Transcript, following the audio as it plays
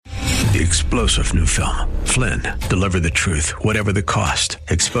The explosive new film, Flynn, deliver the truth, whatever the cost,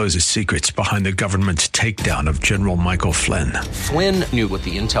 exposes secrets behind the government's takedown of General Michael Flynn. Flynn knew what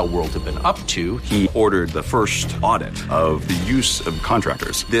the intel world had been up to. He ordered the first audit of the use of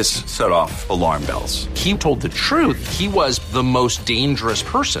contractors. This set off alarm bells. He told the truth. He was the most dangerous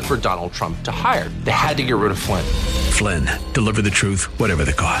person for Donald Trump to hire. They had to get rid of Flynn. Flynn, deliver the truth, whatever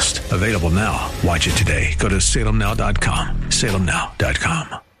the cost. Available now. Watch it today. Go to salemnow.com.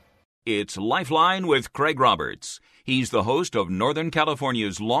 salemnow.com. It's Lifeline with Craig Roberts. He's the host of Northern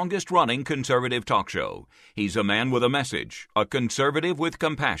California's longest-running conservative talk show. He's a man with a message, a conservative with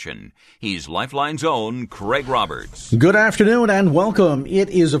compassion. He's Lifeline's own Craig Roberts. Good afternoon and welcome.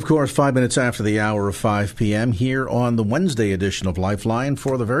 It is, of course, 5 minutes after the hour of 5 p.m. here on the Wednesday edition of Lifeline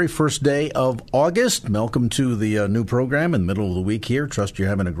for the very first day of August. Welcome to the new program in the middle of the week here. Trust you're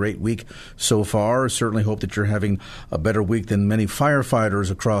having a great week so far. Certainly hope that you're having a better week than many firefighters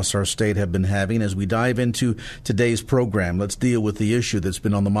across our state have been having. As we dive into today's program, let's deal with the issue that's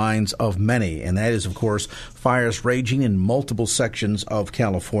been on the minds of many, and that is, of course, fires raging in multiple sections of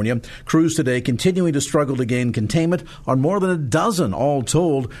California. Crews today continuing to struggle to gain containment on more than a dozen, all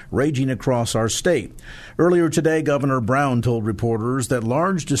told, raging across our state. Earlier today, Governor Brown told reporters that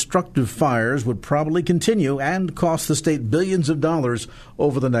large destructive fires would probably continue and cost the state billions of dollars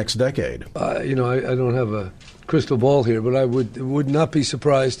over the next decade. I don't have a crystal ball here, but I would not be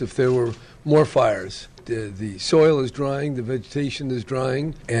surprised if there were more fires. The soil is drying, the vegetation is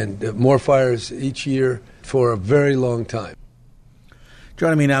drying, and more fires each year for a very long time.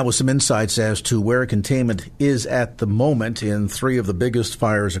 Joining me now with some insights as to where containment is at the moment in three of the biggest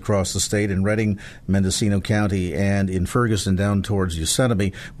fires across the state, in Redding, Mendocino County, and in Ferguson down towards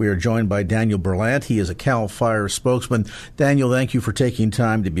Yosemite. We are joined by Daniel Berlant. He is a CAL FIRE spokesman. Daniel, thank you for taking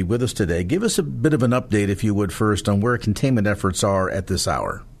time to be with us today. Give us a bit of an update, if you would, first, on where containment efforts are at this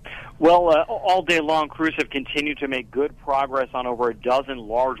hour. Well, all day long, crews have continued to make good progress on over a dozen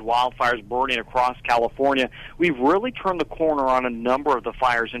large wildfires burning across California. We've really turned the corner on a number of the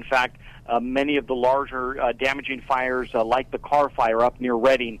fires. In fact, many of the larger damaging fires, like the Carr Fire up near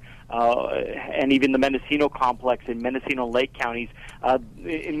Redding, and even the Mendocino complex in Mendocino and Lake counties,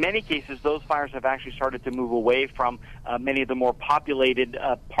 in many cases, those fires have actually started to move away from many of the more populated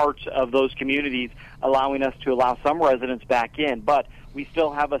parts of those communities, allowing us to allow some residents back in. But we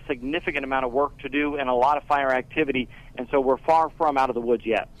still have a significant amount of work to do and a lot of fire activity, and so we're far from out of the woods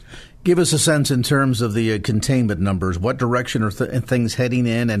yet. Give us a sense in terms of the containment numbers. What direction are things heading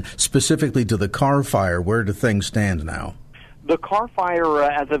in, and specifically to the Carr Fire, where do things stand now? The Carr Fire,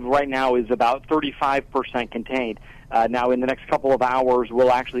 as of right now, is about 35% contained. Now, in the next couple of hours,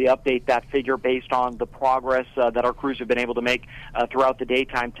 we'll actually update that figure based on the progress that our crews have been able to make throughout the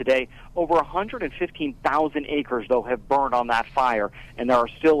daytime today. Over 115,000 acres, though, have burned on that fire, and there are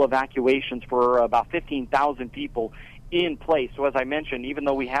still evacuations for about 15,000 people in place. So as I mentioned, even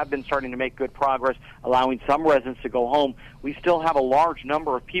though we have been starting to make good progress, allowing some residents to go home, we still have a large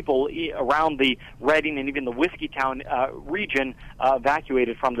number of people around the Redding and even the Whiskeytown region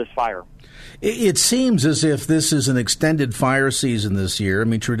evacuated from this fire. It seems as if this is an extended fire season this year. I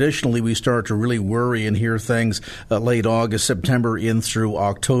mean, traditionally we start to really worry and hear things late August, September, in through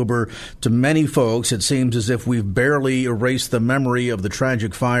October. To many folks, it seems as if we've barely erased the memory of the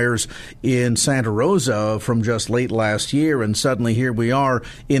tragic fires in Santa Rosa from just late last year, and suddenly here we are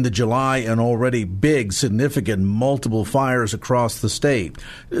into July and already big, significant, multiple fires across the state.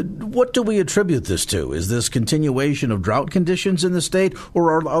 What do we attribute this to? Is this continuation of drought conditions in the state,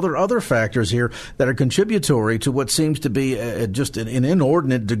 or are there other factors here that are contributory to what seems to be just an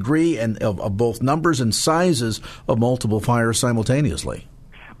inordinate degree and of both numbers and sizes of multiple fires simultaneously?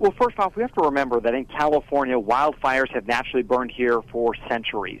 Well, first off, we have to remember that in California, wildfires have naturally burned here for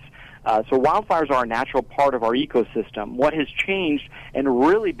centuries. So wildfires are a natural part of our ecosystem. What has changed and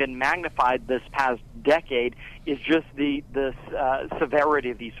really been magnified this past decade is just the severity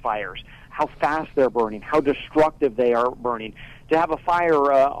of these fires, how fast they're burning, how destructive they are burning. To have a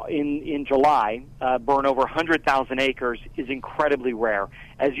fire in July burn over 100,000 acres is incredibly rare.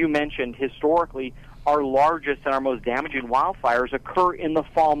 As you mentioned, historically, our largest and our most damaging wildfires occur in the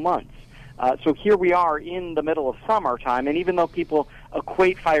fall months. So here we are in the middle of summertime, and even though people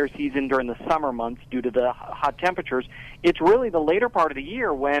equate fire season during the summer months due to the hot temperatures, it's really the later part of the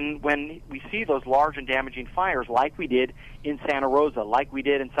year when we see those large and damaging fires like we did in Santa Rosa, like we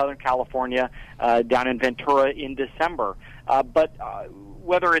did in Southern California, down in Ventura in December. But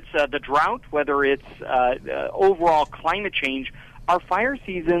whether it's the drought, whether it's overall climate change, our fire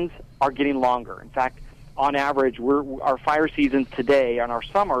seasons are getting longer. In fact, on average, our fire seasons today and our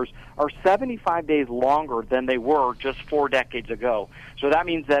summers are 75 days longer than they were just 4 decades ago. So that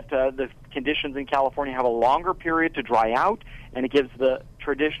means that the conditions in California have a longer period to dry out, and it gives the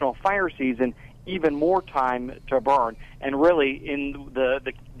traditional fire season even more time to burn. And really, in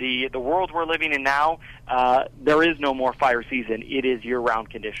the world we're living in now, there is no more fire season. It is year-round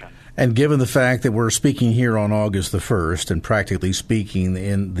condition. And given the fact that we're speaking here on August the 1st, and practically speaking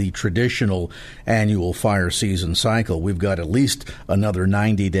in the traditional annual fire season cycle, we've got at least another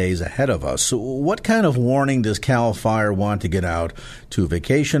 90 days ahead of us. So what kind of warning does CAL FIRE want to get out to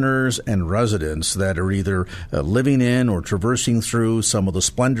vacationers and residents that are either living in or traversing through some of the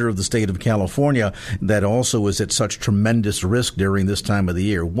splendor of the state of California that also is at such tremendous risk during this time of the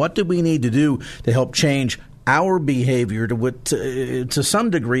year? What do we need to do to help change our behavior to some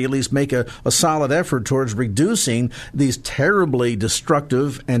degree, at least make a solid effort towards reducing these terribly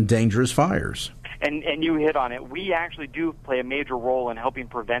destructive and dangerous fires? And you hit on it. We actually do play a major role in helping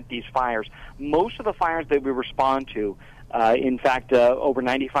prevent these fires. Most of the fires that we respond to, in fact, over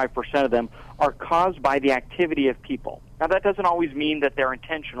 95% of them, are caused by the activity of people. Now, that doesn't always mean that they're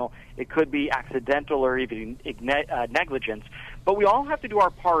intentional. It could be accidental or even negligence. But we all have to do our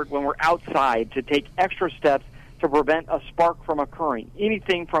part when we're outside to take extra steps to prevent a spark from occurring.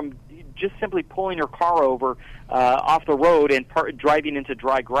 Anything from just simply pulling your car over off the road and driving into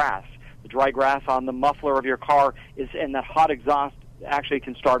dry grass. The dry grass on the muffler of your car and that hot exhaust actually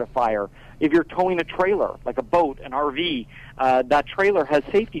can start a fire. If you're towing a trailer, like a boat, an RV, that trailer has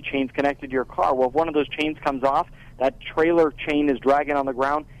safety chains connected to your car. Well, if one of those chains comes off, that trailer chain is dragging on the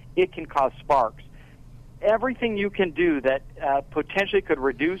ground, it can cause sparks. Everything you can do that potentially could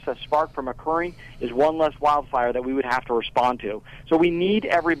reduce a spark from occurring is one less wildfire that we would have to respond to. So we need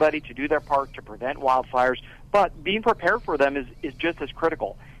everybody to do their part to prevent wildfires, but being prepared for them is just as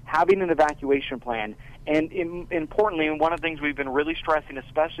critical. Having an evacuation plan, and importantly, and one of the things we've been really stressing,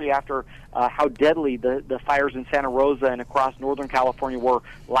 especially after how deadly the fires in Santa Rosa and across Northern California were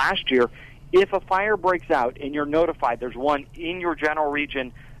last year, if a fire breaks out and you're notified there's one in your general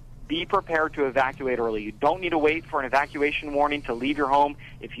region, be prepared to evacuate early. You don't need to wait for an evacuation warning to leave your home.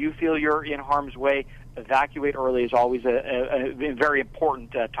 If you feel you're in harm's way, evacuate early is always a very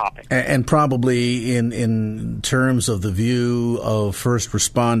important topic. And probably in terms of the view of first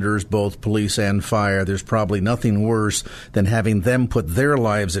responders, both police and fire, there's probably nothing worse than having them put their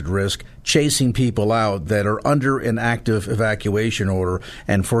lives at risk chasing people out that are under an active evacuation order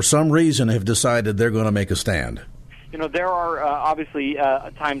and for some reason have decided they're going to make a stand. You know, there are obviously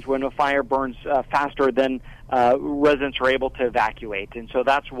times when a fire burns faster than residents are able to evacuate, and so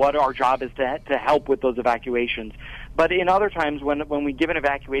that's what our job is to help with those evacuations. But in other times when we give an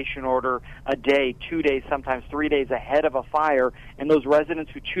evacuation order a day, 2 days, sometimes 3 days ahead of a fire, and those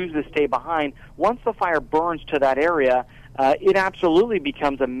residents who choose to stay behind, once the fire burns to that area, it absolutely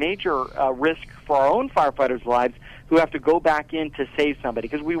becomes a major risk for our own firefighters' lives who have to go back in to save somebody,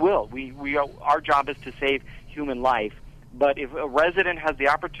 because we will. Our job is to save human life. But if a resident has the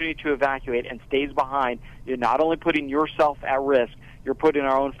opportunity to evacuate and stays behind, you're not only putting yourself at risk, you're putting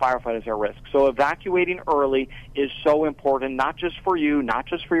our own firefighters at risk. So evacuating early is so important, not just for you, not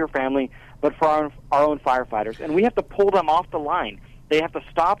just for your family, but for our own firefighters. And we have to pull them off the line. They have to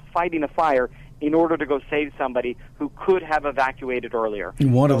stop fighting a fire in order to go save somebody who could have evacuated earlier.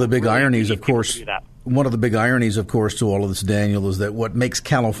 One of the big ironies, of course, to all of this, Daniel, is that what makes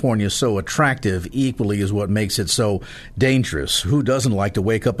California so attractive equally is what makes it so dangerous. Who doesn't like to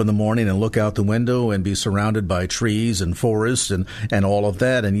wake up in the morning and look out the window and be surrounded by trees and forests and all of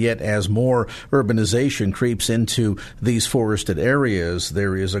that? And yet, as more urbanization creeps into these forested areas,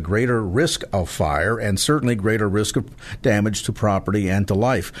 there is a greater risk of fire and certainly greater risk of damage to property and to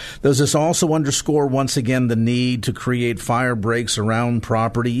life. Does this also underscore once again the need to create fire breaks around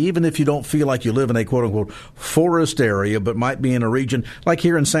property, even if you don't feel like you live in a quote-unquote forest area, but might be in a region like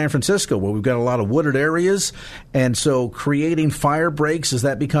here in San Francisco where we've got a lot of wooded areas? And so creating fire breaks, is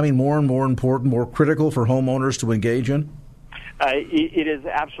that becoming more and more important, more critical for homeowners to engage in? It is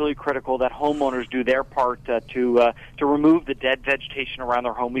absolutely critical that homeowners do their part to remove the dead vegetation around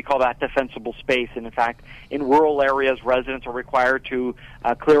their home. We call that defensible space. And in fact, in rural areas, residents are required to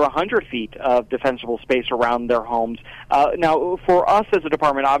clear 100 feet of defensible space around their homes. Now, for us as a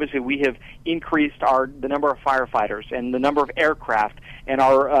department, obviously we have increased the number of firefighters and the number of aircraft and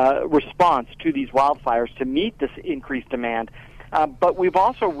our response to these wildfires to meet this increased demand. But we've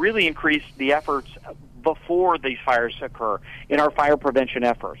also really increased the efforts before these fires occur in our fire prevention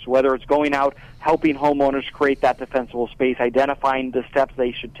efforts, whether it's going out, helping homeowners create that defensible space, identifying the steps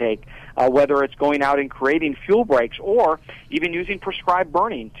they should take, whether it's going out and creating fuel breaks, or even using prescribed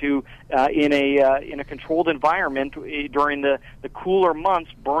burning to in a controlled environment during the cooler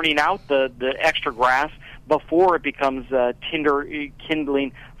months, burning out the extra grass before it becomes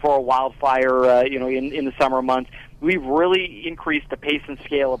kindling for a wildfire, in the summer months. We've really increased the pace and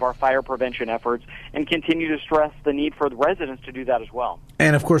scale of our fire prevention efforts and continue to stress the need for the residents to do that as well.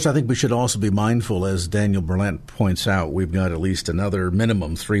 And, of course, I think we should also be mindful, as Daniel Berlant points out, we've got at least another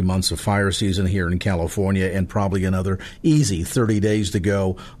minimum 3 months of fire season here in California and probably another easy 30 days to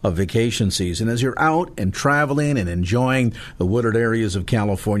go of vacation season. As you're out and traveling and enjoying the wooded areas of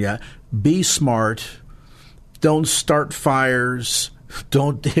California, be smart. Don't start fires.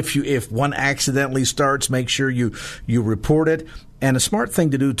 If one accidentally starts, make sure you report it. And a smart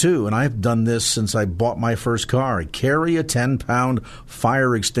thing to do, too, and I've done this since I bought my first car, carry a 10-pound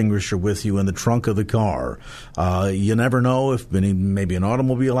fire extinguisher with you in the trunk of the car. You never know if maybe an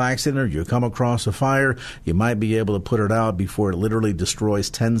automobile accident or you come across a fire, you might be able to put it out before it literally destroys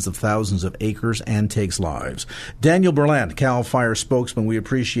tens of thousands of acres and takes lives. Daniel Berlant, CAL FIRE spokesman, we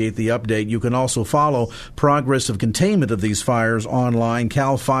appreciate the update. You can also follow progress of containment of these fires online,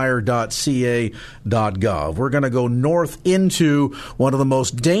 calfire.ca.gov. We're going to go north into one of the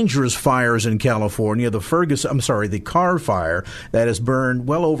most dangerous fires in California, the Carr Fire, that has burned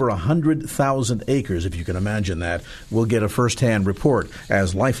well over 100,000 acres, if you can imagine that. We'll get a first-hand report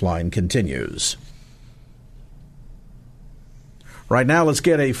as Lifeline continues. Right now, let's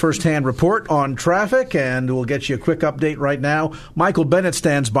get a first-hand report on traffic, and we'll get you a quick update right now. Michael Bennett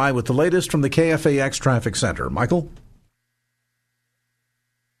stands by with the latest from the KFAX Traffic Center. Michael?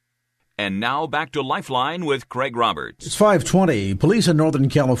 And now back to Lifeline with Craig Roberts. It's 5:20. Police in Northern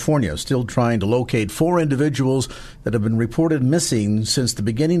California still trying to locate 4 individuals that have been reported missing since the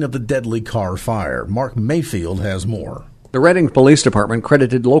beginning of the deadly Carr Fire. Mark Mayfield has more. The Redding Police Department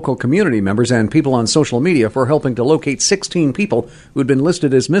credited local community members and people on social media for helping to locate 16 people who had been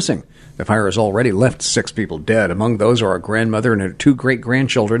listed as missing. The fire has already left 6 people dead. Among those are a grandmother and her 2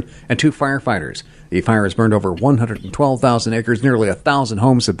 great-grandchildren and 2 firefighters. The fire has burned over 112,000 acres. Nearly 1,000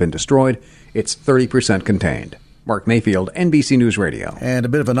 homes have been destroyed. It's 30% contained. Mark Mayfield, NBC News Radio. And a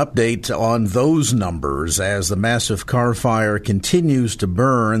bit of an update on those numbers as the massive Carr Fire continues to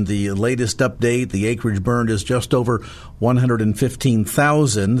burn. The latest update, the acreage burned is just over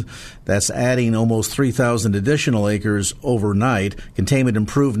 115,000. That's adding almost 3,000 additional acres overnight. Containment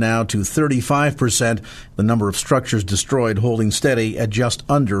improved now to 35%. The number of structures destroyed holding steady at just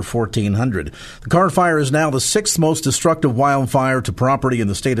under 1,400. The Carr Fire is now the 6th most destructive wildfire to property in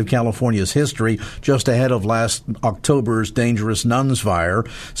the state of California's history, just ahead of last October's dangerous Nuns Fire.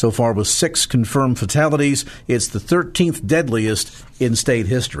 So far with 6 confirmed fatalities, it's the 13th deadliest in state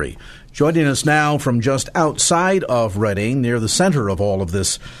history. Joining us now from just outside of Redding, near the center of all of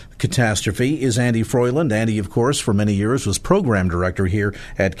this catastrophe, is Andy Froyland. Andy, of course, for many years was program director here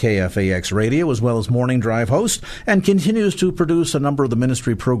at KFAX Radio, as well as Morning Drive host, and continues to produce a number of the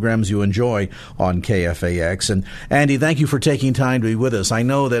ministry programs you enjoy on KFAX. And Andy, thank you for taking time to be with us. I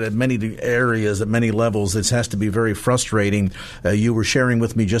know that at many areas, at many levels, this has to be very frustrating. You were sharing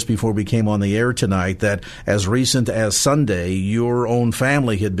with me just before we came on the air tonight that as recent as Sunday, your own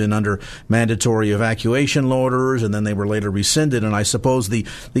family had been under mandatory evacuation orders, and then they were later rescinded. And I suppose the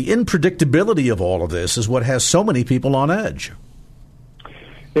unpredictability of all of this is what has so many people on edge.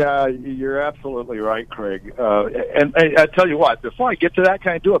 Yeah, you're absolutely right, Craig. And I tell you what, before I get to that,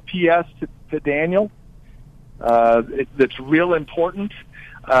 can I do a PS to Daniel? That's real important.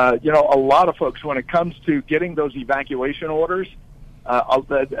 A lot of folks, when it comes to getting those evacuation orders,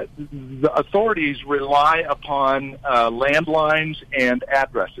 the authorities rely upon landlines and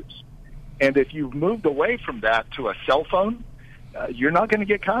addresses. And if you've moved away from that to a cell phone, you're not going to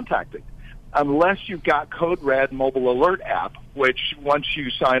get contacted unless you've got Code Red mobile alert app, which once you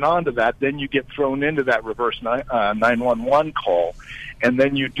sign on to that, then you get thrown into that reverse 911 call, and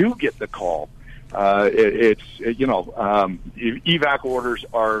then you do get the call. Evac orders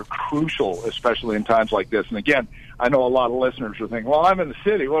are crucial, especially in times like this. And again, I know a lot of listeners are thinking, well, I'm in the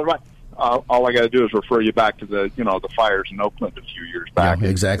city. What about? All I got to do is refer you back to the fires in Oakland a few years back. Yeah,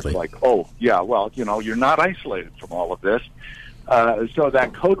 exactly. It's like, oh, yeah, well, you're not isolated from all of this. So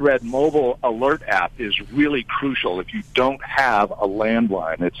that Code Red mobile alert app is really crucial. If you don't have a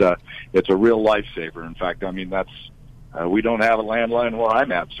landline, it's a real lifesaver. In fact, I mean, we don't have a landline where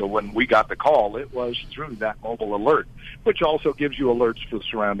I'm at. So when we got the call, it was through that mobile alert, which also gives you alerts for the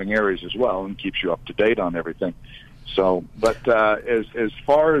surrounding areas as well and keeps you up to date on everything. So, but as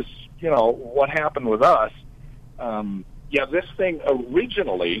far as what happened with us. This thing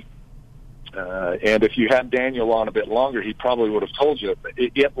originally, and if you had Daniel on a bit longer, he probably would have told you,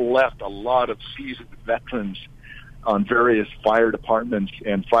 it left a lot of seasoned veterans on various fire departments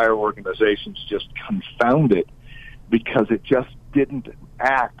and fire organizations just confounded because it just didn't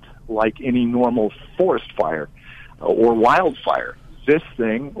act like any normal forest fire or wildfire. This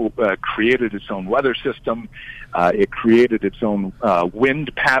thing created its own weather system. It created its own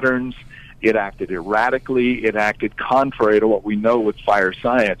wind patterns. It acted erratically. It acted contrary to what we know with fire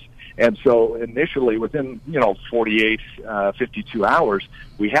science. And so initially, within 48, 52 hours,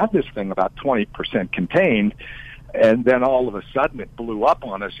 we had this thing about 20% contained. And then all of a sudden it blew up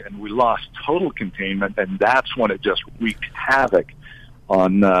on us and we lost total containment, and that's when it just wreaked havoc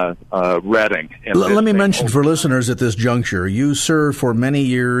on Redding. Let me mention for listeners at this juncture, you served for many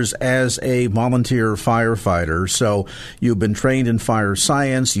years as a volunteer firefighter, so you've been trained in fire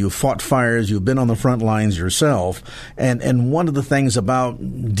science, you've fought fires, you've been on the front lines yourself, and one of the things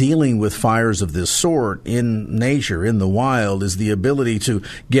about dealing with fires of this sort in nature, in the wild, is the ability to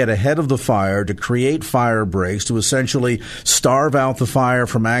get ahead of the fire, to create fire breaks, to essentially starve out the fire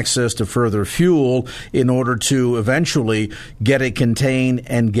from access to further fuel in order to eventually get it contained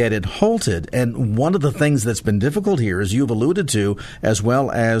and get it halted. And one of the things that's been difficult here, as you've alluded to, as well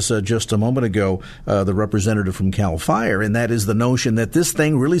as just a moment ago, the representative from CAL FIRE, and that is the notion that this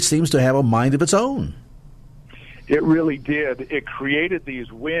thing really seems to have a mind of its own. It really did. It created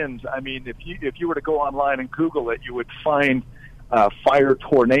these winds. I mean, if you were to go online and Google it, you would find fire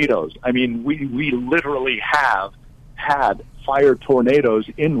tornadoes. I mean, we literally have had fire tornadoes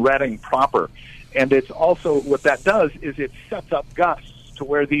in Redding proper. And it's also, what that does is it sets up gusts to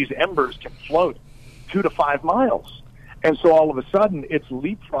where these embers can float 2 to 5 miles. And so all of a sudden, it's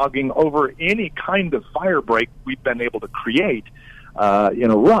leapfrogging over any kind of fire break we've been able to create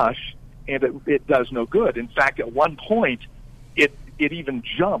in a rush, and it does no good. In fact, at one point, it even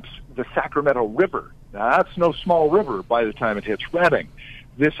jumps the Sacramento River. Now, that's no small river by the time it hits Redding.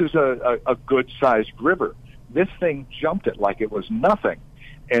 This is a good-sized river. This thing jumped it like it was nothing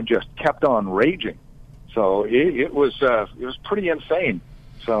and just kept on raging. So it was pretty insane.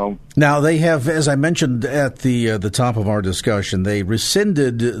 So now they have, as I mentioned at the top of our discussion, they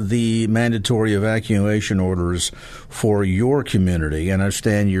rescinded the mandatory evacuation orders for your community. And I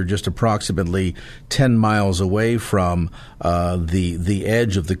understand you're just approximately 10 miles away from the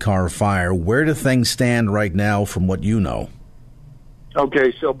edge of the Carr Fire. Where do things stand right now from what you know?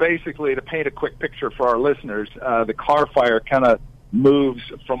 Okay, so basically, to paint a quick picture for our listeners, the Carr Fire kind of moves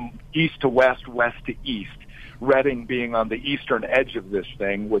from east to west, west to east, Redding being on the eastern edge of this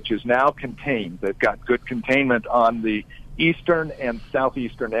thing, which is now contained. They've got good containment on the eastern and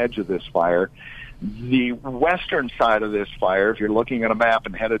southeastern edge of this fire. The western side of this fire, if you're looking at a map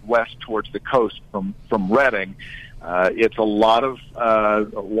and headed west towards the coast from Redding, it's a lot of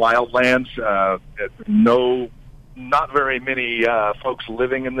wildlands, not very many folks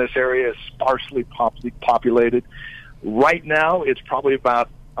living in this area, sparsely populated. Right now, it's probably about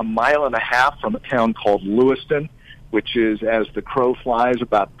 1.5 miles from a town called Lewiston, which is, as the crow flies,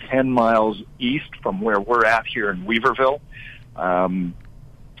 about 10 miles east from where we're at here in Weaverville. And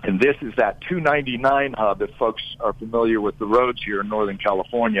this is that 299 hub, if folks are familiar with the roads here in Northern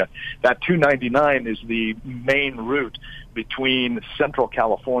California. That 299 is the main route between Central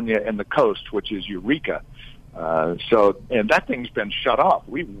California and the coast, which is Eureka. And that thing's been shut off.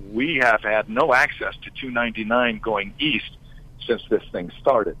 We have had no access to 299 going east since this thing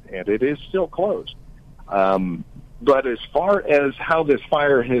started, and it is still closed. But as far as how this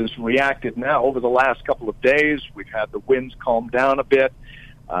fire has reacted now, over the last couple of days, we've had the winds calm down a bit.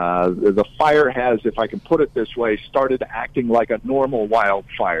 The fire has, if I can put it this way, started acting like a normal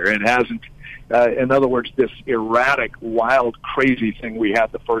wildfire. It hasn't, in other words, this erratic, wild, crazy thing we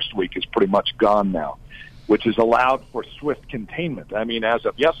had the first week is pretty much gone now, which has allowed for swift containment. I mean, as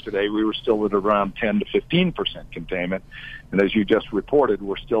of yesterday, we were still at around 10 to 15% containment. And as you just reported,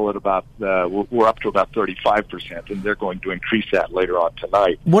 we're still at about, we're up to about 35%, and they're going to increase that later on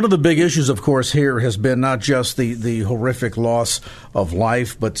tonight. One of the big issues, of course, here has been not just the horrific loss of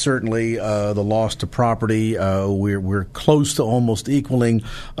life, but certainly the loss to property. We're close to almost equaling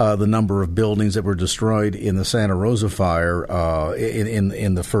the number of buildings that were destroyed in the Santa Rosa fire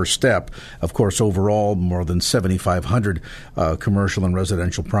in the first step. Of course, overall, more than 7,500 commercial and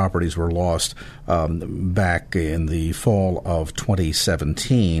residential properties were lost back in the fall of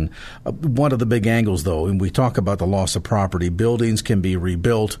 2017. One of the big angles, though, and we talk about the loss of property, buildings can be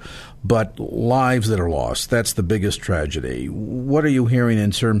rebuilt, but lives that are lost, that's the biggest tragedy. What are you hearing in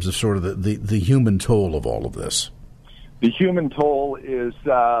terms of sort of the human toll of all of this? The human toll is,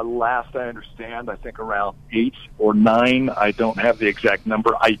 last I understand, I think around 8 or 9. I don't have the exact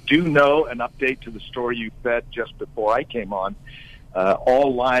number. I do know an update to the story you fed just before I came on.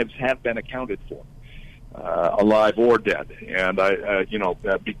 All lives have been accounted for, alive or dead. And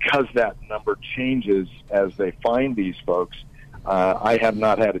because that number changes as they find these folks, I have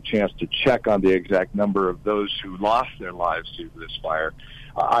not had a chance to check on the exact number of those who lost their lives due to this fire.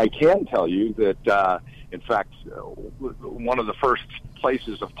 I can tell you that, in fact, one of the first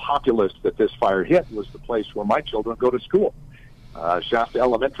places of populace that this fire hit was the place where my children go to school, Shasta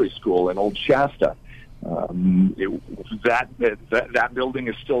Elementary School in Old Shasta. That building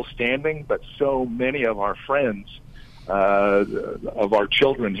is still standing, but so many of our friends, of our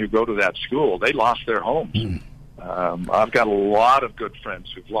children who go to that school, they lost their homes. I've got a lot of good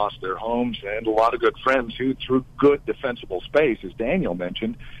friends who've lost their homes, and a lot of good friends who, through good defensible space, as Daniel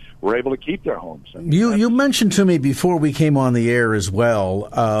mentioned, were able to keep their homes. You mentioned to me before we came on the air as well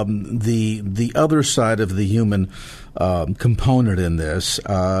the other side of the human component in this.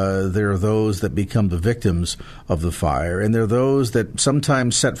 There are those that become the victims of the fire, and there are those that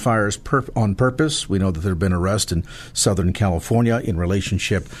sometimes set fires on purpose. We know that there have been arrests in Southern California in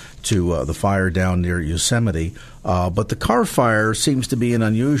relationship to the fire down near Yosemite. But the Carr fire seems to be an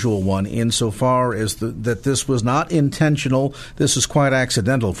unusual one insofar as that this was not intentional. This is quite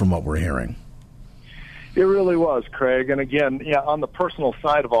accidental from what we're hearing. It really was, Craig. And again, on the personal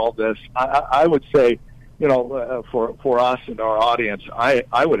side of all this, I would say, for us and our audience,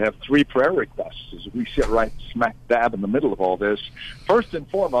 I would have 3 prayer requests as we sit right smack dab in the middle of all this. First and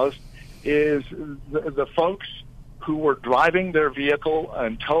foremost is the folks who were driving their vehicle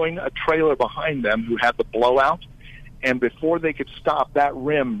and towing a trailer behind them who had the blowout, and before they could stop, that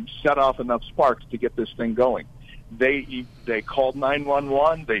rim set off enough sparks to get this thing going. They called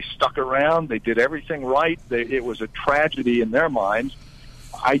 911. They stuck around. They did everything right. It was a tragedy in their minds.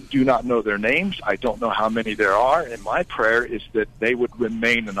 I do not know their names. I don't know how many there are. And my prayer is that they would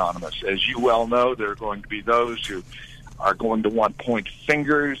remain anonymous. As you well know, there are going to be those who are going to want to point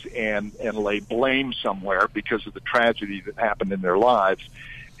fingers and lay blame somewhere because of the tragedy that happened in their lives.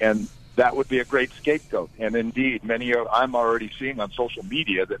 And that would be a great scapegoat. And indeed, I'm already seeing on social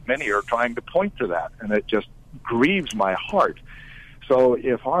media that many are trying to point to that. And it just grieves my heart. So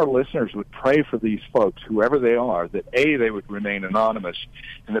if our listeners would pray for these folks, whoever they are, that A, they would remain anonymous,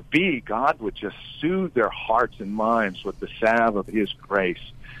 and that B, God would just soothe their hearts and minds with the salve of His grace,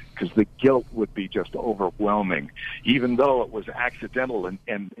 because the guilt would be just overwhelming. Even though it was accidental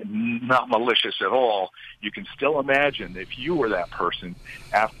and not malicious at all, you can still imagine if you were that person,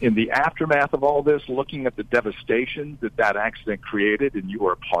 in the aftermath of all this, looking at the devastation that accident created, and you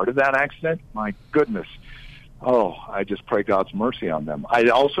were a part of that accident, my goodness. Oh, I just pray God's mercy on them. I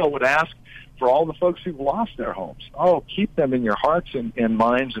also would ask for all the folks who've lost their homes. Oh, keep them in your hearts and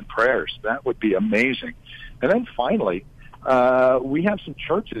minds and prayers. That would be amazing. And then finally, we have some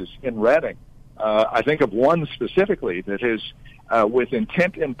churches in Redding. I think of one specifically that has, with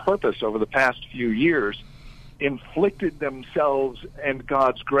intent and purpose over the past few years, inflicted themselves and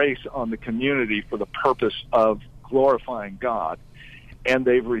God's grace on the community for the purpose of glorifying God. And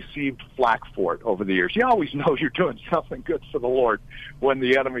they've received flack for it over the years. You always know you're doing something good for the Lord when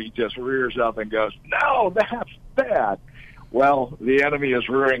the enemy just rears up and goes, no, that's bad. Well, the enemy is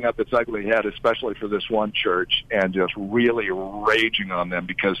rearing up its ugly head, especially for this one church, and just really raging on them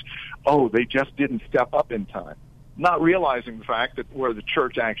because, they just didn't step up in time. Not realizing the fact that where the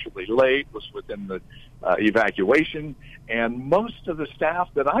church actually laid was within the evacuation, and most of the staff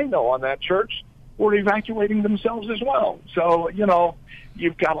that I know on that church were evacuating themselves as well. So,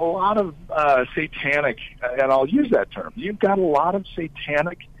 you've got a lot of satanic, and I'll use that term, you've got a lot of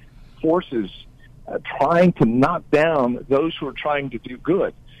satanic forces trying to knock down those who are trying to do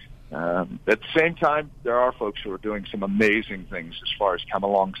good. At the same time, there are folks who are doing some amazing things as far as come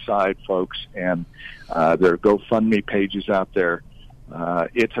alongside folks, and there are GoFundMe pages out there.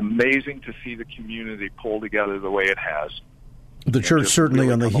 It's amazing to see the community pull together the way it has. The church certainly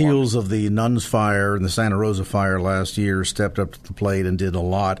on the heels of the Nuns fire and the Santa Rosa fire last year stepped up to the plate and did a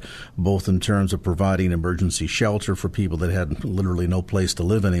lot, both in terms of providing emergency shelter for people that had literally no place to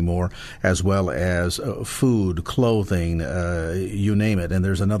live anymore, as well as food, clothing, you name it. And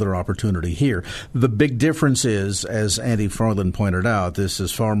there's another opportunity here. The big difference is, as Andy Farland pointed out, this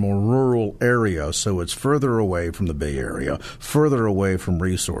is far more rural area, so it's further away from the Bay Area, further away from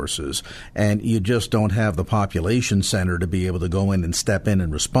resources, and you just don't have the population center to be able to go in and step in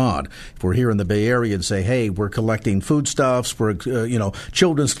and respond. If we're here in the Bay Area and say, hey, we're collecting foodstuffs, we're,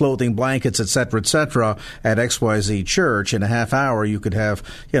 children's clothing, blankets, et cetera, at XYZ Church, in a half hour you could have,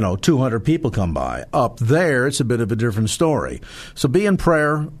 200 people come by. Up there, it's a bit of a different story. So be in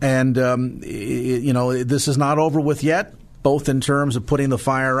prayer, and, this is not over with yet, both in terms of putting the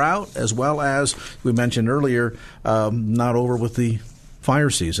fire out, as well as, we mentioned earlier, not over with the fire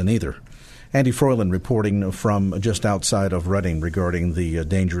season either. Andy Froyland reporting from just outside of Reading regarding the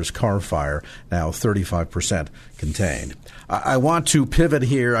dangerous car fire, now 35% contained. I want to pivot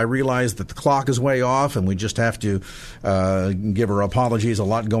here. I realize that the clock is way off, and we just have to give our apologies. A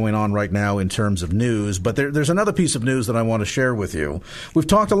lot going on right now in terms of news. But there's another piece of news that I want to share with you. We've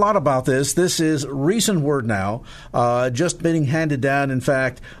talked a lot about this. This is recent word now, just being handed down, in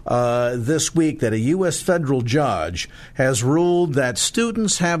fact, this week, that a U.S. federal judge has ruled that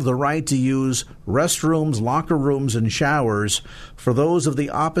students have the right to use restrooms, locker rooms, and showers for those of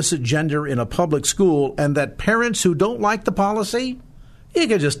the opposite gender in a public school, and that parents who don't like the policy, you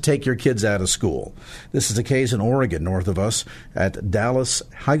can just take your kids out of school. This is a case in Oregon, north of us, at Dallas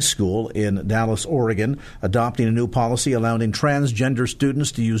High School in Dallas, Oregon, adopting a new policy allowing transgender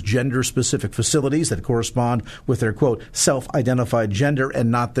students to use gender-specific facilities that correspond with their, quote, self-identified gender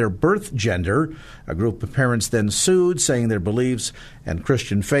and not their birth gender. A group of parents then sued, saying their beliefs and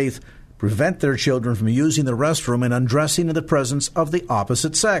Christian faith prevent their children from using the restroom and undressing in the presence of the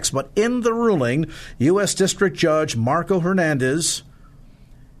opposite sex. But in the ruling, U.S. District Judge Marco Hernandez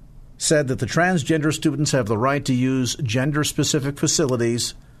said that the transgender students have the right to use gender-specific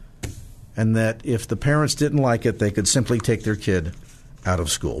facilities, and that if the parents didn't like it, they could simply take their kid out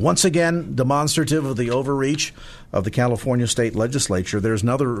of school. Once again, demonstrative of the overreach of the California State Legislature. There's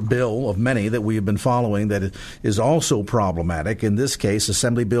another bill of many that we have been following that is also problematic. In this case,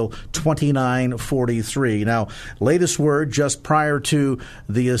 Assembly Bill 2943. Now, latest word just prior to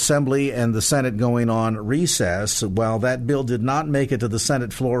the Assembly and the Senate going on recess, while that bill did not make it to the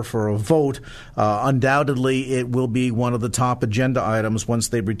Senate floor for a vote, undoubtedly it will be one of the top agenda items once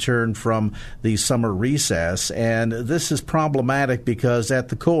they return from the summer recess. And this is problematic because at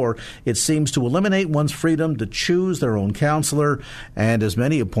the core, it seems to eliminate one's freedom to choose their own counselor, and as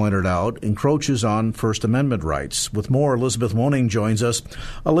many have pointed out, encroaches on First Amendment rights. With more, Elizabeth Woning joins us.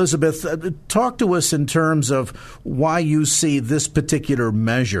 Elizabeth, talk to us in terms of why you see this particular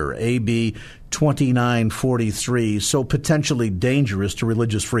measure, AB 2943, so potentially dangerous to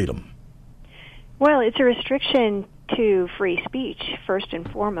religious freedom. Well, it's a restriction to free speech, first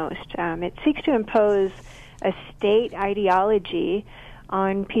and foremost. It seeks to impose a state ideology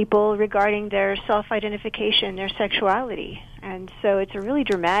on people regarding their self-identification, their sexuality. And so it's a really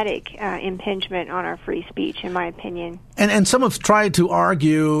dramatic impingement on our free speech, in my opinion. And some have tried to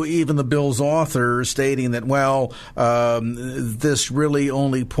argue, even the bill's author, stating that, this really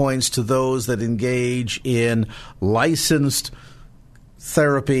only points to those that engage in licensed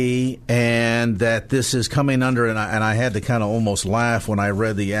therapy, and that this is coming under, and I had to kind of almost laugh when I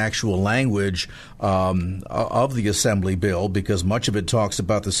read the actual language of the Assembly bill, because much of it talks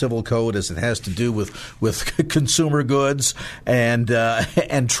about the civil code as it has to do with consumer goods and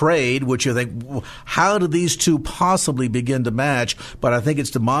trade, which you think, how do these two possibly begin to match? But I think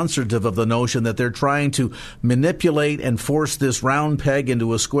it's demonstrative of the notion that they're trying to manipulate and force this round peg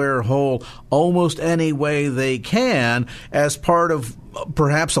into a square hole almost any way they can as part of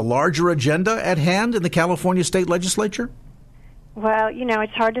perhaps a larger agenda at hand in the California State Legislature? Well,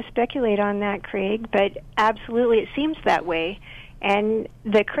 it's hard to speculate on that, Craig, but absolutely it seems that way. And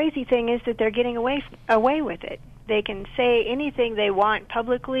the crazy thing is that they're getting away with it. They can say anything they want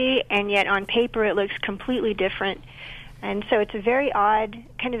publicly, and yet on paper it looks completely different. And so it's a very odd,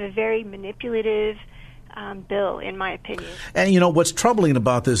 kind of a very manipulative bill, in my opinion. And what's troubling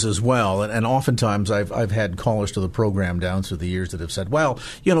about this as well, and oftentimes I've had callers to the program down through the years that have said,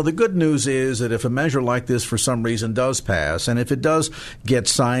 the good news is that if a measure like this for some reason does pass, and if it does get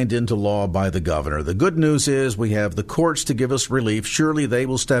signed into law by the governor, the good news is we have the courts to give us relief. Surely they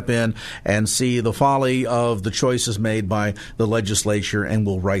will step in and see the folly of the choices made by the legislature and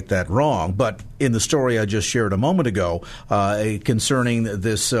will right that wrong. But in the story I just shared a moment ago concerning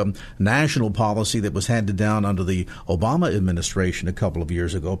this national policy that was handed down under the Obama administration a couple of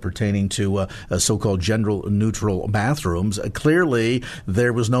years ago pertaining to so-called gender-neutral bathrooms. Clearly,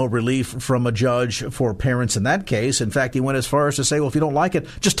 there was no relief from a judge for parents in that case. In fact, he went as far as to say, if you don't like it,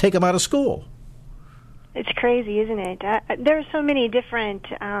 just take them out of school. It's crazy, isn't it? There are so many different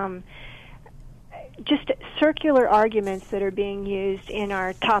just circular arguments that are being used in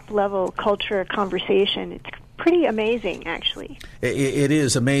our top-level culture conversation. It's pretty amazing, actually. It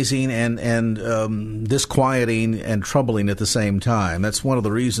is amazing and disquieting and troubling at the same time. That's one of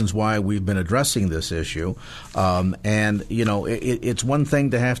the reasons why we've been addressing this issue. And, you know, it's one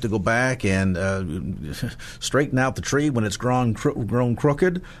thing to have to go back and straighten out the tree when it's grown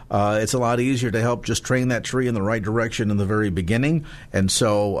crooked. It's a lot easier to help just train that tree in the right direction in the very beginning. And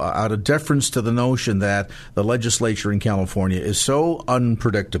so out of deference to the notion that the legislature in California is so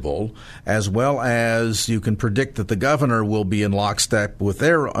unpredictable, as well as you can predict that the governor will be in lockstep with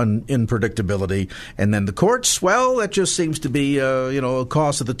their unpredictability, and then the courts, well, that just seems to be a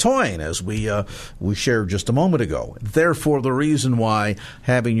cost of the coin, as we shared just a moment ago. Therefore, the reason why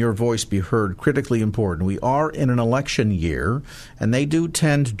having your voice be heard critically important. We are in an election year, and they do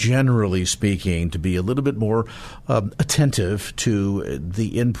tend, generally speaking, to be a little bit more attentive to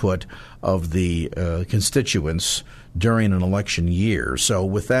the input of the constituents during an election year. So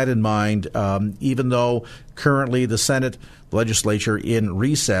with that in mind, even though currently the Senate legislature in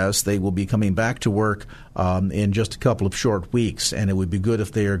recess, they will be coming back to work in just a couple of short weeks, and it would be good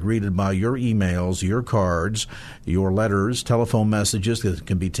if they are greeted by your emails, your cards, your letters, telephone messages that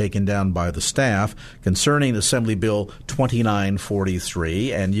can be taken down by the staff concerning Assembly Bill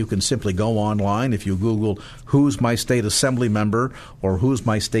 2943, and you can simply go online. If you Google who's my state assembly member or who's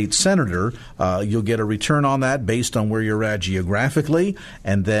my state senator, you'll get a return on that based on where you're at geographically,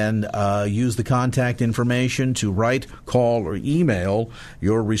 and then use the contact information to write, call, or email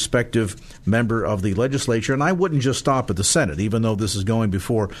your respective member of the legislature. And I wouldn't just stop at the Senate. Even though this is going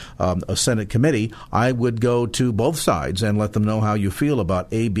before a Senate committee, I would go to both sides and let them know how you feel about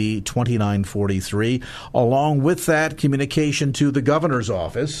AB 2943. Along with that, communication to the governor's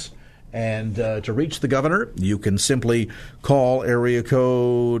office. And to reach the governor, you can simply call area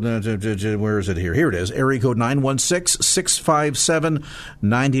code, where is it here? Here it is, area code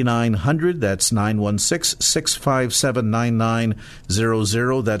 916-657-9900. That's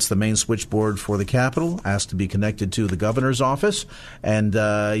 916-657-9900. That's the main switchboard for the Capitol. Ask to be connected to the governor's office. And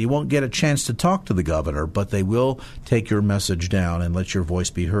you won't get a chance to talk to the governor, but they will take your message down and let your voice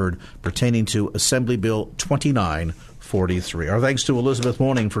be heard pertaining to Assembly Bill 2943. Our thanks to Elizabeth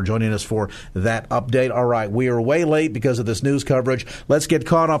Moaning for joining us for that update. All right, we are way late because of this news coverage. Let's get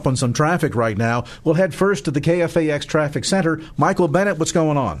caught up on some traffic right now. We'll head first to the KFAX Traffic Center. Michael Bennett, what's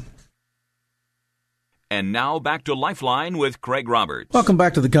going on? And now back to Lifeline with Craig Roberts. Welcome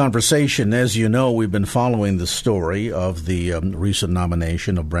back to the conversation. As you know, we've been following the story of the recent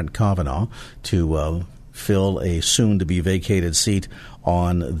nomination of Brett Kavanaugh to fill a soon-to-be vacated seat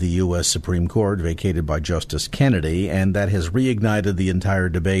on the U.S. Supreme Court, vacated by Justice Kennedy, and that has reignited the entire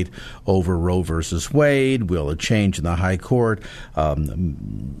debate over Roe versus Wade. Will a change in the High Court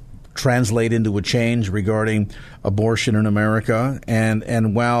translate into a change regarding abortion in America?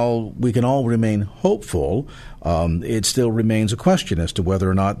 And while we can all remain hopeful, it still remains a question as to whether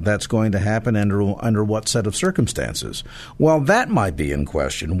or not that's going to happen under what set of circumstances. Well, that might be in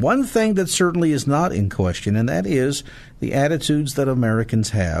question. One thing that certainly is not in question, and that is the attitudes that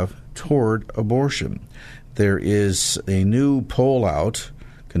Americans have toward abortion. There is a new poll out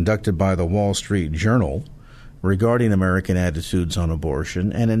conducted by the Wall Street Journal regarding American attitudes on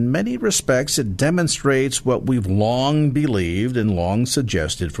abortion, and in many respects it demonstrates what we've long believed and long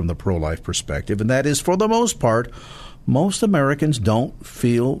suggested from the pro-life perspective, and that is, for the most part, most Americans don't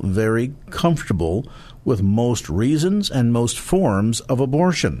feel very comfortable with most reasons and most forms of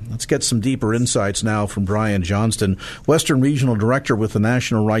abortion. Let's get some deeper insights now from Brian Johnston, Western Regional Director with the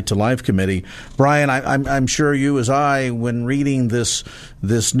National Right to Life Committee. Brian, I'm sure you, as I, when reading this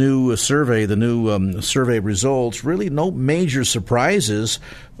new survey, the new survey results, really no major surprises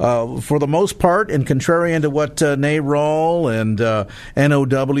for the most part, and contrarian to what NARAL and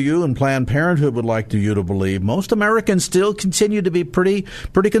NOW and Planned Parenthood would like you to believe, most Americans still continue to be pretty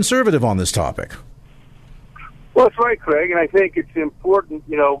conservative on this topic. Well, that's right, Craig, and I think it's important,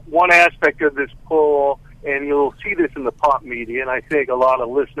 one aspect of this poll, and you'll see this in the pop media, and I think a lot of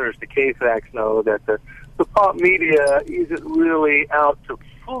listeners to KFAX know that the pop media isn't really out to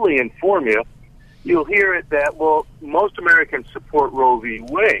fully inform you. You'll hear it that, well, most Americans support Roe v.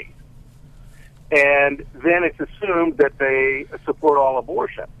 Wade, and then it's assumed that they support all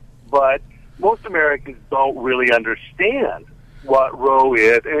abortion. But most Americans don't really understand what Roe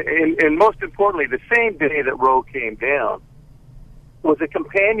is, and most importantly, the same day that Roe came down was a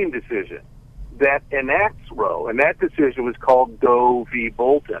companion decision that enacts Roe, and that decision was called Doe v.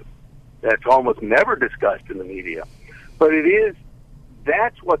 Bolton. That's almost never discussed in the media. But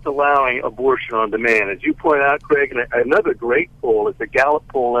that's what's allowing abortion on demand. As you point out, Craig, and another great poll is the Gallup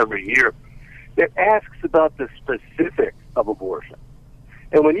poll every year that asks about the specifics of abortion.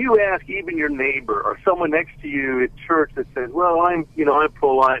 And when you ask even your neighbor or someone next to you at church that says, well, I'm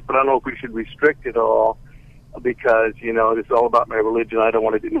pro-life, but I don't know if we should restrict it all because, this is all about my religion. I don't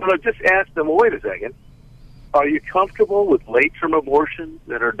want to do it. No, just ask them, well, wait a second. Are you comfortable with late-term abortions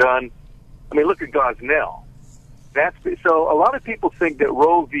that are done? I mean, look at Gosnell. So a lot of people think that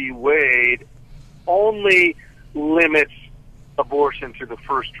Roe v. Wade only limits abortion to the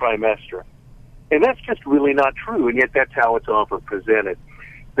first trimester. And that's just really not true, and yet that's how it's often presented.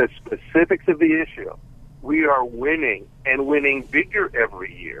 The specifics of the issue, we are winning, and winning bigger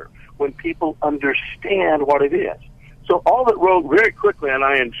every year when people understand what it is. So all that Roe, very quickly, and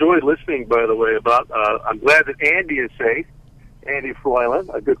I enjoyed listening, by the way, about, I'm glad that Andy is safe, Andy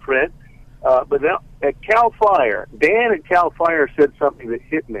Froylan, a good friend. But now, at CAL FIRE, Dan at CAL FIRE said something that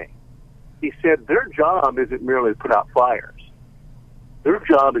hit me. He said their job isn't merely to put out fires. Their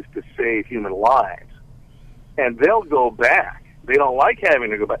job is to save human lives. And they'll go back. They don't like having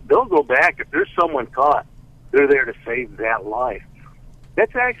to go back. They'll go back if there's someone caught. They're there to save that life.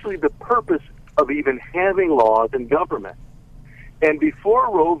 That's actually the purpose of even having laws in government. And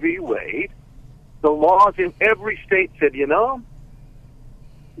before Roe v. Wade, the laws in every state said,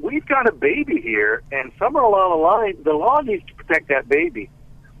 we've got a baby here, and somewhere along the line, the law needs to protect that baby.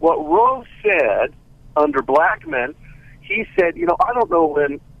 What Roe said under Blackmun, he said, I don't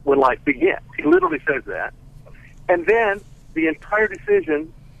know when life begins. He literally says that. And then the entire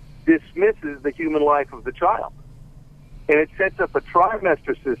decision dismisses the human life of the child. And it sets up a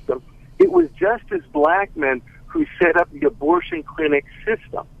trimester system. It was Justice Blackmun who set up the abortion clinic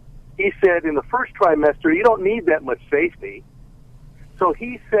system. He said in the first trimester, you don't need that much safety. So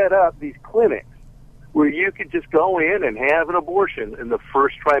he set up these clinics where you could just go in and have an abortion in the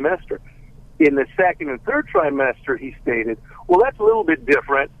first trimester. In the second and third trimester, he stated, well, that's a little bit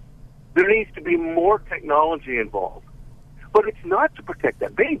different. There needs to be more technology involved. But it's not to protect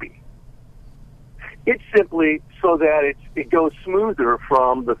that baby. It's simply so that it goes smoother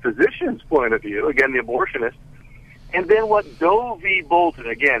from the physician's point of view, again, the abortionist. And then what Doe v. Bolton,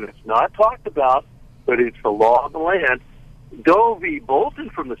 again, it's not talked about, but it's the law of the land. Doe v. Bolton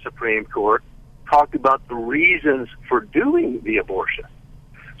from the Supreme Court talked about the reasons for doing the abortion.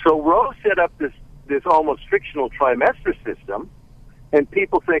 So Roe set up this almost fictional trimester system, and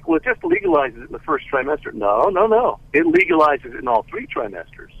people think, well, it just legalizes it in the first trimester. No. It legalizes it in all three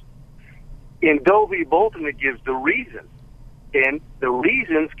trimesters. In Doe v. Bolton, it gives the reason. And the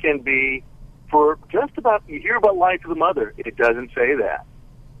reasons can be for just about, you hear about life of the mother. It doesn't say that.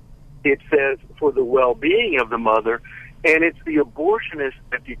 It says for the well-being of the mother, and it's the abortionists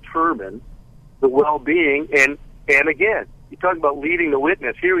that determine the well-being. And again, you talk about leading the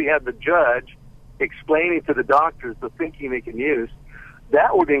witness. Here we have the judge explaining to the doctors the thinking they can use.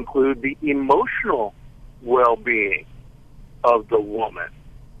 That would include the emotional well-being of the woman.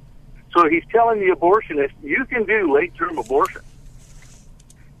 So he's telling the abortionist, you can do late-term abortion.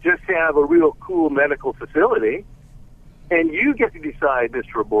 Just have a real cool medical facility, and you get to decide,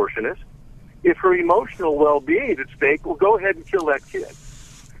 Mr. Abortionist, if her emotional well-being is at stake, well, go ahead and kill that kid.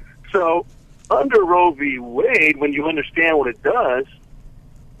 So under Roe v. Wade, when you understand what it does,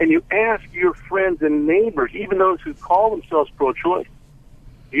 and you ask your friends and neighbors, even those who call themselves pro-choice,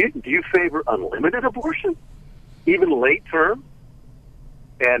 do you favor unlimited abortion, even late-term?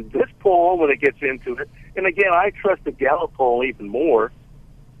 And this poll, when it gets into it, and again, I trust the Gallup poll even more,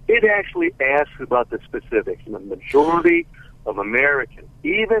 it actually asks about the specifics. And the majority of Americans,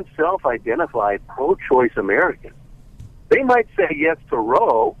 even self-identified pro-choice Americans, they might say yes to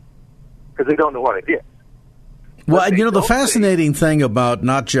Roe because they don't know what it is. Well, the fascinating thing about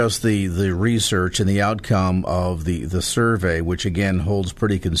not just the research and the outcome of the survey, which again holds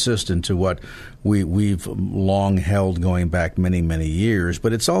pretty consistent to what we've long held going back many, many years,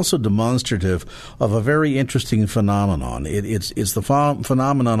 but it's also demonstrative of a very interesting phenomenon. It's the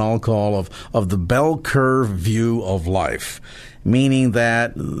phenomenon I'll call of the bell curve view of life. Meaning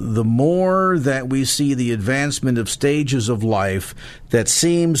that the more that we see the advancement of stages of life, that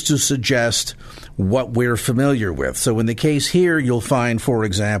seems to suggest what we're familiar with. So in the case here, you'll find, for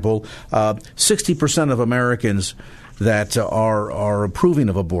example, 60% of Americans that are approving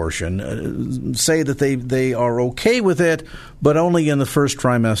of abortion say that they are okay with it, but only in the first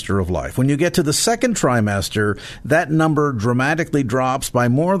trimester of life. When you get to the second trimester, that number dramatically drops by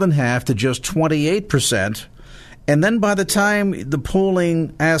more than half to just 28%. And then by the time the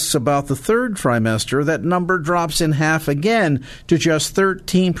polling asks about the third trimester, that number drops in half again to just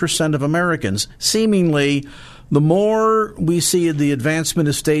 13% of Americans. Seemingly, the more we see the advancement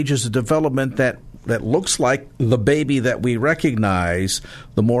of stages of development that looks like the baby that we recognize,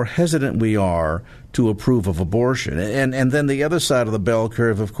 the more hesitant we are to approve of abortion. And then the other side of the bell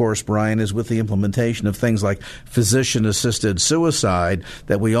curve, of course, Brian, is with the implementation of things like physician-assisted suicide,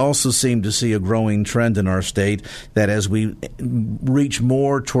 that we also seem to see a growing trend in our state, that as we reach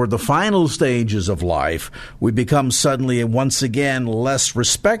more toward the final stages of life, we become suddenly and once again less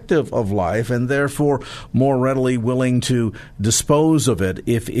respective of life, and therefore more readily willing to dispose of it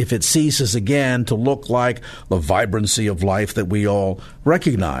if it ceases again to look like the vibrancy of life that we all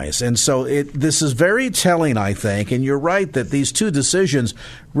recognize. And so this is very telling, I think, and you're right that these two decisions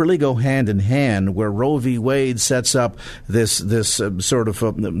really go hand in hand, where Roe v. Wade sets up this sort of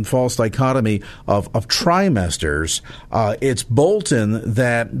false dichotomy of trimesters. It's Bolton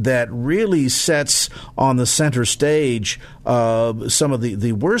that really sets on the center stage some of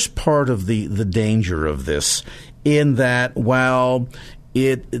the worst part of the danger of this, in that while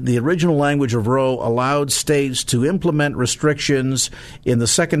the original language of Roe allowed states to implement restrictions in the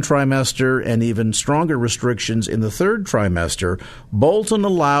second trimester and even stronger restrictions in the third trimester, Bolton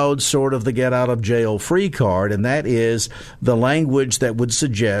allowed sort of the get-out-of-jail-free card, and that is the language that would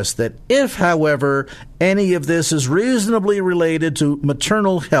suggest that if, however, any of this is reasonably related to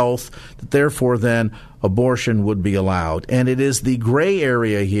maternal health, that therefore then abortion would be allowed. And it is the gray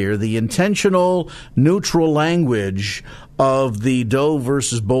area here, the intentional neutral language of the Doe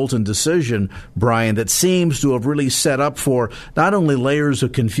versus Bolton decision, Brian, that seems to have really set up for not only layers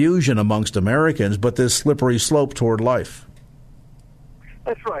of confusion amongst Americans, but this slippery slope toward life.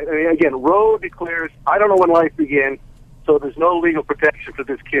 That's right. I mean, again, Roe declares, I don't know when life begins, so there's no legal protection for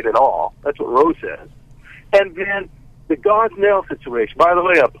this kid at all. That's what Roe says. And then the Gosnell situation. By the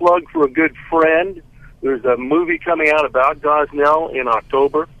way, a plug for a good friend. There's a movie coming out about Gosnell in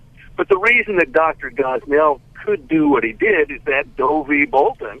October. But the reason that Dr. Gosnell could do what he did is that Doe v.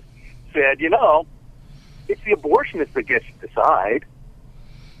 Bolton said, it's the abortionists that get to decide.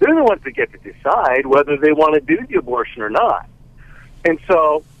 They're the ones that get to decide whether they want to do the abortion or not. And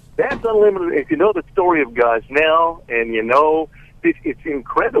so that's unlimited. If you know the story of Gosnell, and it's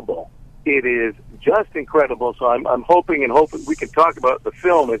incredible. It is just incredible. So I'm hoping we can talk about the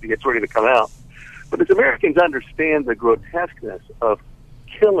film as it gets ready to come out. But as Americans understand the grotesqueness of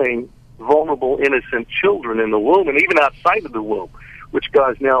killing vulnerable, innocent children in the womb and even outside of the womb, which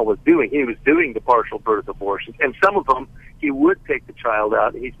Gosnell was doing. He was doing the partial birth abortions, and some of them he would take the child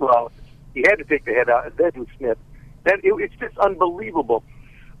out. He had to take the head out, and then he would snip. It's just unbelievable.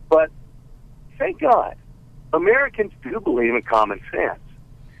 But thank God, Americans do believe in common sense.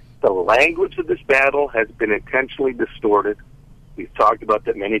 The language of this battle has been intentionally distorted. We've talked about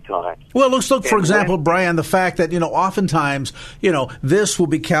that many times. Well, let's look, for example, Brian, the fact that, oftentimes, this will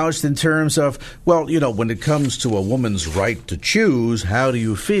be couched in terms of, when it comes to a woman's right to choose, how do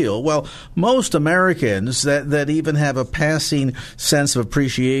you feel? Well, most Americans that even have a passing sense of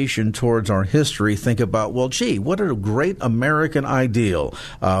appreciation towards our history think about, what a great American ideal.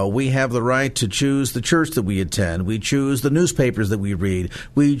 We have the right to choose the church that we attend. We choose the newspapers that we read.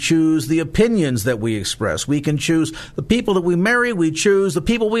 We choose the opinions that we express. We can choose the people that we marry. We choose the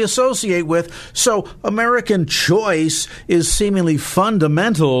people we associate with. So American choice is seemingly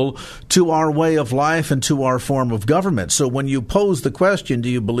fundamental to our way of life and to our form of government. So when you pose the question, do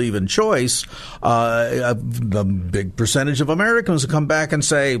you believe in choice, the big percentage of Americans come back and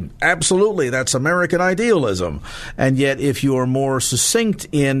say, absolutely, that's American idealism. And yet if you are more succinct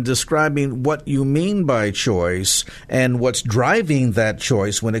in describing what you mean by choice and what's driving that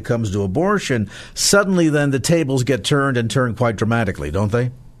choice when it comes to abortion, suddenly then the tables get turned and turned quite dramatically, don't they?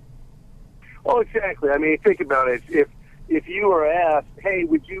 Oh, exactly. I mean, think about it. If you were asked, hey,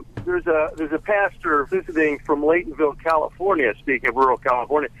 there's a pastor visiting from Laytonville, California, speaking of rural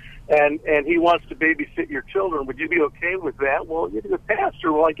California, and he wants to babysit your children, would you be okay with that? Well, you're the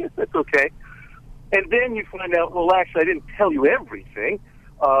pastor. Well, I guess that's okay. And then you find out, well, actually, I didn't tell you everything.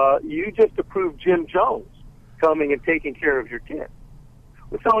 You just approved Jim Jones coming and taking care of your kids.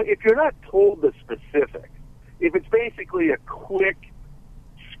 So if you're not told the specifics, if it's basically a quick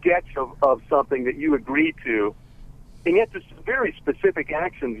sketch of something that you agree to, and yet there's very specific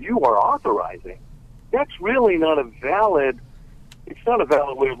actions you are authorizing, that's really not a valid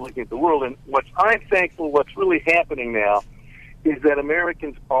way of looking at the world. And I'm thankful, what's really happening now is that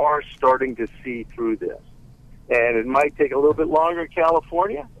Americans are starting to see through this. And it might take a little bit longer in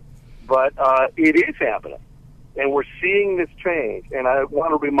California, but it is happening. And we're seeing this change. And I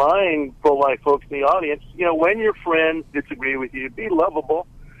want to remind pro-life folks in the audience, when your friends disagree with you, be lovable,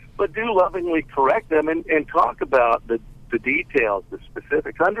 but do lovingly correct them and talk about the details, the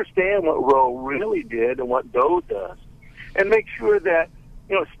specifics. Understand what Roe really did and what Doe does. And make sure that,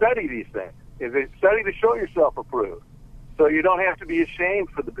 study these things. Study to show yourself approved. So you don't have to be ashamed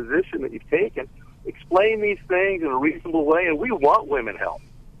for the position that you've taken. explain these things in a reasonable way, and we want women help.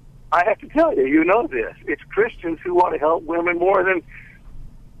 I have to tell you, you know this. It's Christians who want to help women more than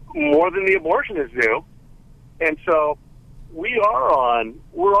the abortionists do. And so we're on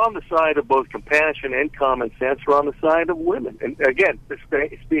the side of both compassion and common sense. We're on the side of women. And again,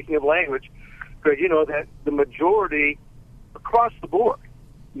 speaking of language, Greg, you know that the majority across the board,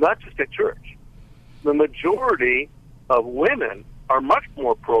 not just at church, the majority of women are much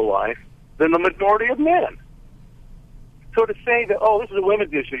more pro-life than the majority of men. So to say that, this is a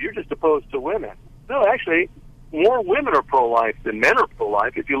women's issue, you're just opposed to women. No, actually, more women are pro-life than men are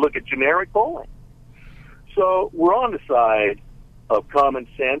pro-life if you look at generic polling. So we're on the side of common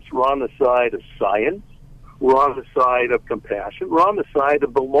sense. We're on the side of science. We're on the side of compassion. We're on the side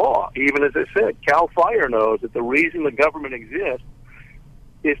of the law. Even as I said, CAL FIRE knows that the reason the government exists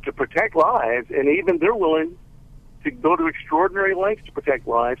is to protect lives, and even they're willing to go to extraordinary lengths to protect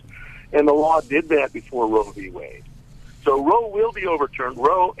lives, and the law did that before Roe v. Wade. So Roe will be overturned.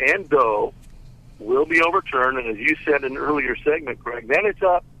 Roe and Doe will be overturned, and as you said in an earlier segment, Greg, then it's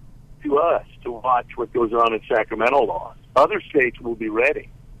up to us to watch what goes on in Sacramento law. Other states will be ready.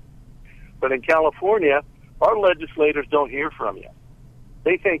 But in California, our legislators don't hear from you.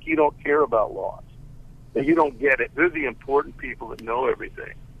 They think you don't care about laws, that you don't get it. They're the important people that know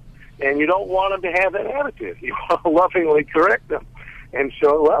everything. And you don't want them to have that attitude. You want to lovingly correct them and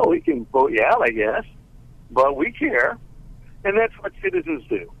show, well, we can vote you out, I guess, but we care. And that's what citizens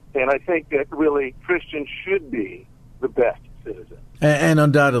do. And I think that really Christians should be the best citizens. And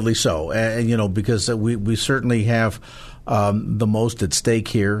undoubtedly so, because we certainly have the most at stake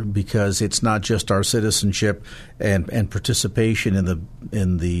here, because it's not just our citizenship and participation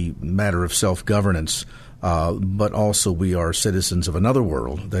in the matter of self-governance, but also we are citizens of another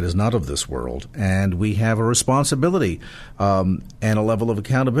world that is not of this world, and we have a responsibility and a level of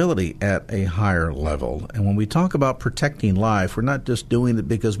accountability at a higher level. And when we talk about protecting life, we're not just doing it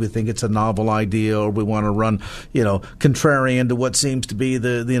because we think it's a novel idea or we want to run, contrarian to what seems to be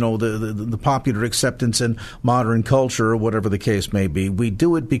the popular acceptance in modern culture or whatever the case may be. We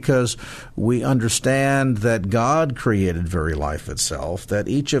do it because we understand that God created very life itself, that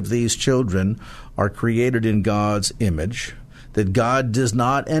each of these children are created in God's image, that God does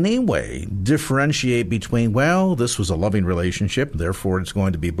not in any way differentiate between, well, this was a loving relationship, therefore it's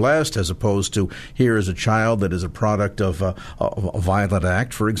going to be blessed, as opposed to here is a child that is a product of a violent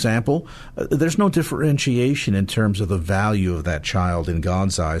act, for example. There's no differentiation in terms of the value of that child in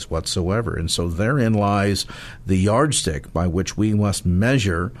God's eyes whatsoever. And so therein lies the yardstick by which we must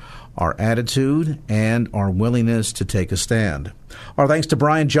measure our attitude and our willingness to take a stand. Our thanks to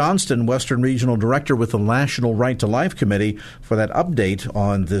Brian Johnston, Western Regional Director with the National Right to Life Committee, for that update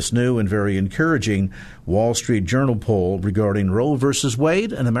on this new and very encouraging Wall Street Journal poll regarding Roe versus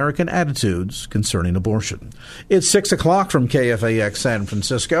Wade and American attitudes concerning abortion. It's 6 o'clock from KFAX San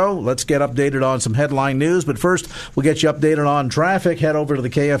Francisco. Let's get updated on some headline news, but first we'll get you updated on traffic. Head over to the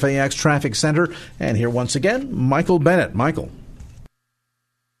KFAX Traffic Center, and here once again, Michael Bennett. Michael.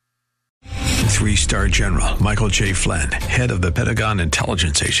 3-star General Michael J. Flynn, head of the Pentagon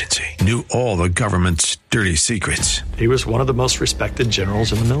Intelligence Agency, knew all the government's dirty secrets. He was one of the most respected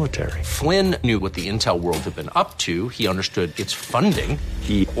generals in the military. Flynn knew what the intel world had been up to. He understood its funding.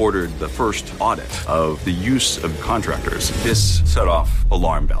 He ordered the first audit of the use of contractors. This set off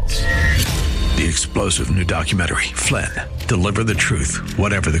alarm bells. The explosive new documentary, Flynn, Deliver the Truth,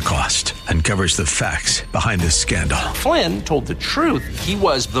 Whatever the Cost, uncovers the facts behind this scandal. Flynn told the truth. He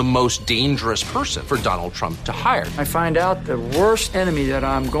was the most dangerous person for Donald Trump to hire. I find out the worst enemy that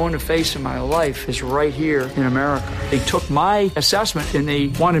I'm going to face in my life is right here in America. They took my assessment and they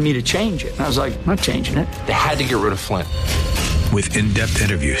wanted me to change it. And I was like, I'm not changing it. They had to get rid of Flynn. With in-depth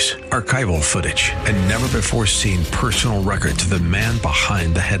interviews, archival footage, and never-before-seen personal records of the man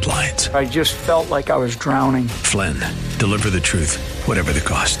behind the headlines. I just felt like I was drowning. Flynn, Deliver the Truth, Whatever the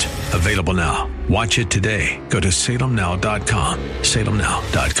Cost. Available now. Watch it today. Go to salemnow.com.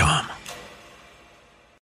 salemnow.com.